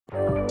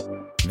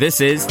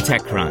This is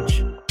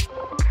TechCrunch.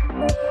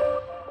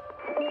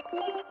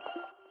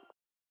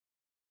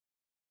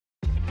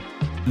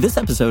 This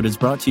episode is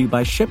brought to you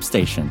by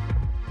ShipStation.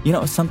 You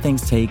know, some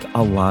things take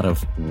a lot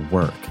of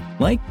work,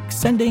 like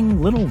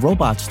sending little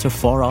robots to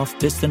far-off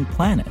distant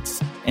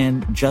planets.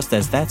 And just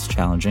as that's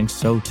challenging,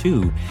 so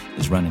too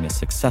is running a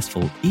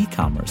successful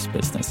e-commerce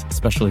business,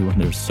 especially when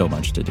there's so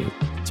much to do.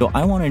 So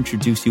I want to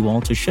introduce you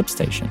all to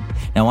ShipStation.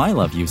 Now, I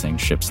love using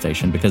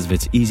ShipStation because of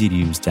its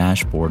easy-to-use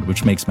dashboard,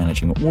 which makes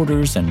managing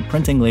orders and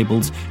printing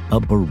labels a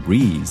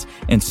breeze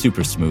and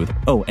super smooth.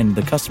 Oh, and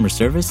the customer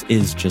service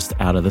is just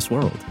out of this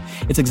world.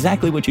 It's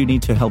exactly what you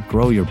need to help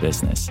grow your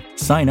business.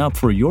 Sign up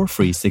for your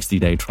free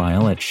 60-day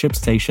trial at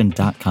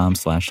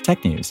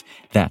shipstation.com/technews.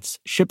 That's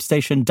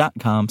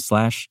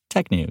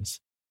shipstation.com/technews.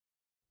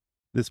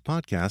 This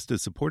podcast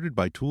is supported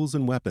by Tools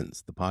and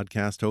Weapons, the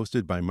podcast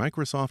hosted by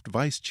Microsoft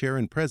Vice Chair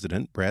and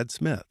President Brad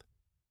Smith.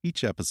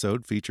 Each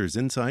episode features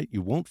insight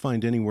you won't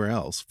find anywhere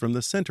else from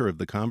the center of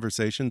the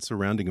conversation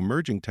surrounding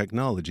emerging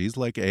technologies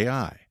like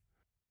AI.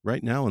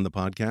 Right now in the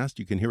podcast,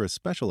 you can hear a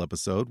special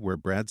episode where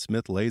Brad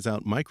Smith lays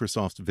out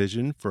Microsoft's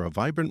vision for a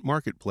vibrant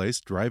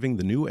marketplace driving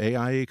the new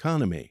AI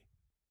economy.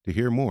 To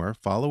hear more,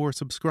 follow or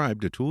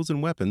subscribe to Tools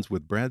and Weapons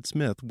with Brad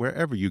Smith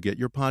wherever you get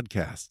your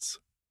podcasts.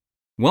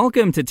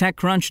 Welcome to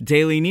TechCrunch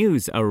Daily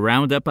News, a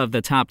roundup of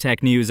the top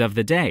tech news of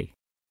the day.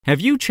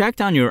 Have you checked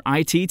on your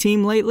IT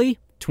team lately?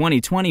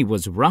 2020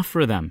 was rough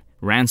for them.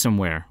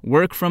 Ransomware,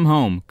 work from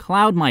home,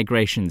 cloud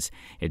migrations.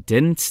 It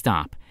didn't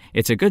stop.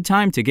 It's a good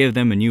time to give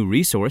them a new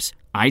resource,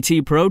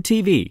 IT Pro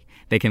TV.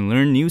 They can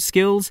learn new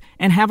skills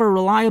and have a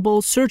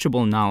reliable,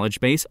 searchable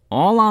knowledge base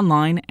all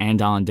online and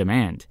on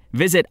demand.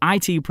 Visit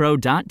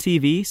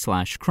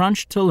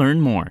itpro.tv/crunch to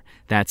learn more.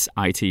 That's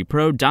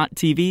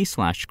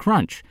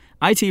itpro.tv/crunch.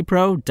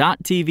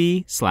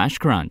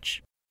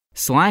 itpro.tv/crunch.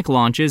 Slack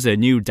launches a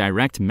new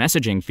direct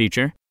messaging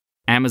feature.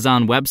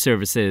 Amazon Web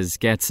Services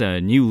gets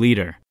a new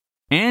leader.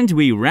 And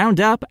we round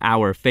up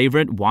our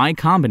favorite Y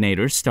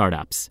Combinator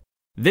startups.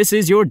 This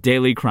is your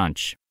Daily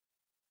Crunch.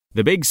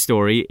 The big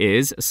story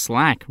is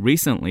Slack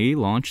recently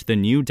launched the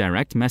new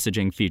direct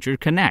messaging feature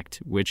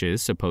Connect, which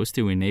is supposed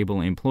to enable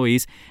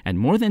employees at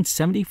more than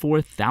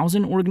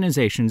 74,000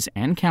 organizations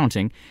and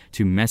counting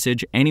to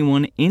message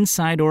anyone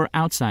inside or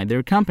outside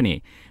their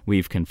company.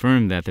 We've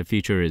confirmed that the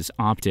feature is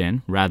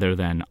opt-in rather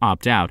than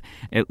opt-out,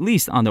 at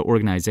least on the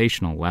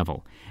organizational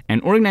level.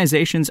 And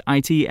organizations'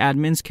 IT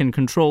admins can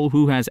control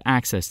who has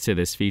access to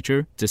this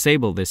feature,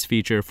 disable this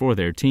feature for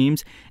their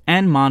teams,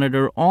 and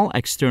monitor all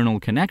external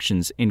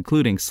connections,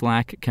 including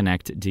Slack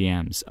Connect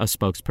DMs, a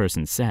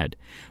spokesperson said.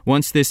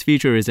 Once this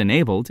feature is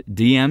enabled,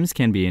 DMs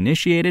can be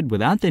initiated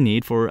without the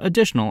need for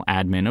additional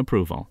admin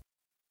approval.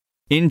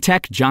 In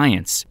tech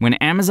giants, when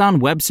Amazon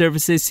Web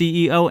Services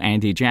CEO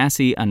Andy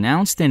Jassy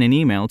announced in an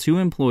email to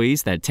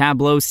employees that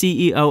Tableau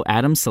CEO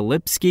Adam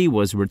Selipsky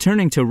was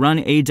returning to run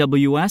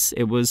AWS,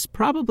 it was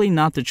probably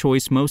not the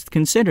choice most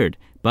considered.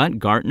 But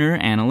Gartner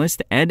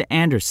analyst Ed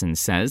Anderson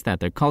says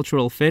that the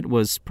cultural fit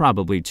was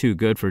probably too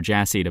good for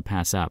Jassy to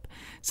pass up.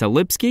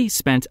 Selipsky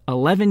spent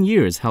 11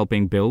 years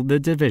helping build the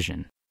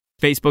division.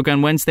 Facebook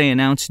on Wednesday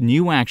announced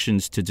new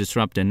actions to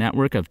disrupt a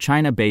network of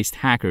China-based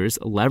hackers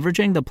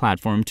leveraging the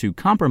platform to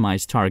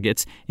compromise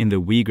targets in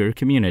the Uyghur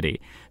community.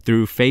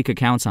 Through fake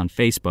accounts on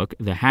Facebook,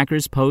 the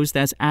hackers posed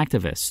as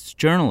activists,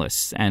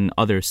 journalists, and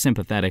other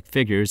sympathetic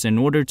figures in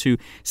order to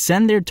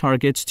send their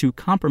targets to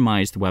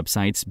compromised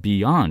websites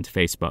beyond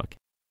Facebook.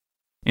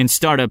 In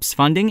startups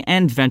funding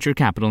and venture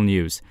capital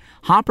news,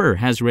 Hopper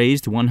has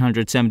raised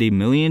 $170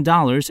 million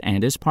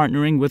and is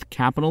partnering with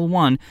Capital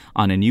One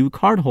on a new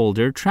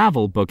cardholder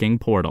travel booking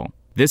portal.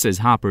 This is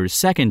Hopper's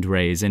second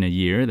raise in a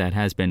year that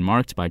has been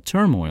marked by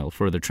turmoil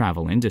for the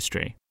travel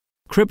industry.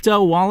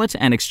 Crypto wallet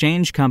and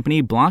exchange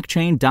company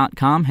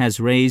Blockchain.com has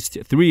raised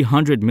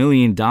 $300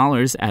 million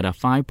at a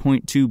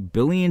 $5.2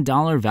 billion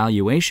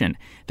valuation.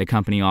 The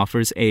company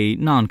offers a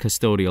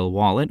non-custodial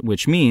wallet,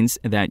 which means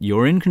that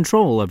you're in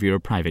control of your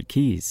private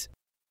keys.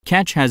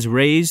 Catch has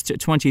raised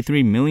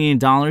 $23 million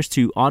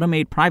to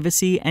automate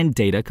privacy and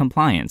data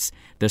compliance.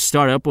 The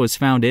startup was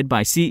founded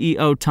by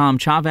CEO Tom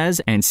Chavez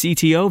and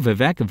CTO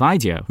Vivek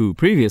Vaidya, who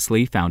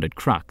previously founded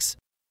Crux.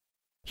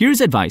 Here's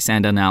advice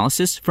and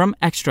analysis from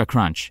Extra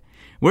Crunch.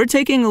 We're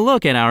taking a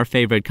look at our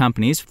favorite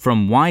companies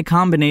from Y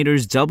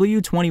Combinator's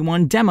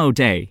W21 Demo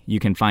Day. You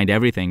can find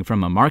everything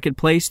from a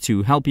marketplace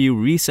to help you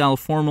resell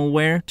formal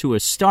wear to a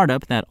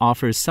startup that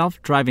offers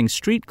self-driving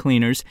street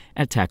cleaners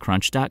at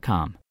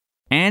TechCrunch.com.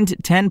 And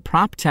 10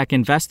 prop tech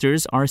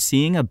investors are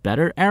seeing a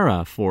better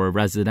era for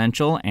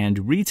residential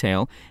and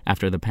retail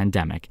after the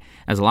pandemic.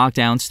 As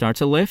lockdowns start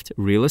to lift,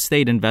 real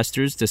estate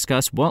investors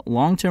discuss what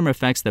long-term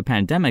effects the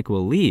pandemic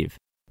will leave.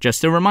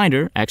 Just a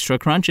reminder, Extra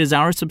Crunch is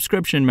our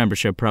subscription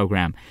membership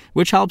program,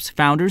 which helps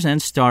founders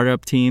and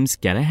startup teams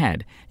get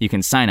ahead. You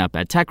can sign up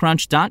at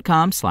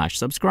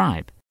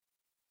techcrunch.com/subscribe.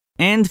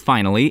 And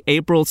finally,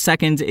 April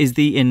 2nd is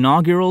the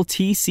inaugural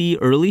TC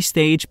Early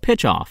Stage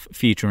Pitch-Off,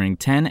 featuring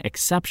 10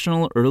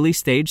 exceptional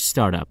early-stage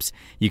startups.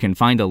 You can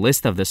find a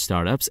list of the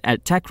startups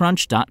at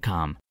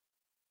techcrunch.com.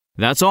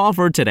 That's all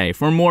for today.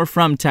 For more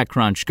from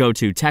TechCrunch, go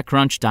to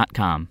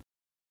TechCrunch.com.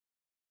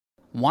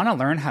 Want to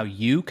learn how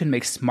you can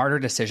make smarter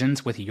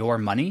decisions with your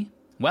money?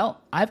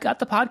 Well, I've got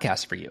the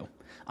podcast for you.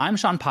 I'm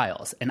Sean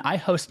Piles, and I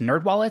host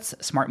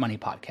NerdWallet's Smart Money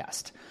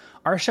Podcast.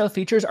 Our show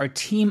features our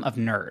team of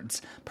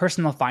nerds,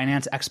 personal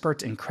finance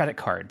experts in credit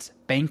cards,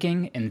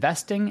 banking,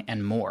 investing,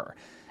 and more.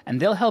 And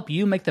they'll help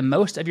you make the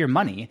most of your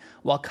money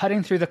while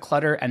cutting through the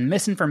clutter and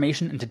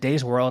misinformation in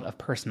today's world of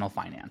personal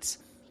finance.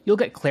 You'll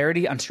get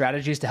clarity on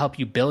strategies to help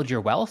you build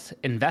your wealth,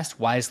 invest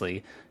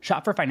wisely,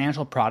 shop for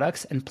financial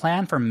products, and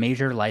plan for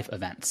major life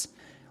events.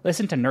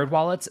 Listen to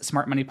NerdWallet's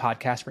Smart Money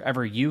Podcast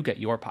wherever you get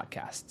your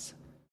podcasts.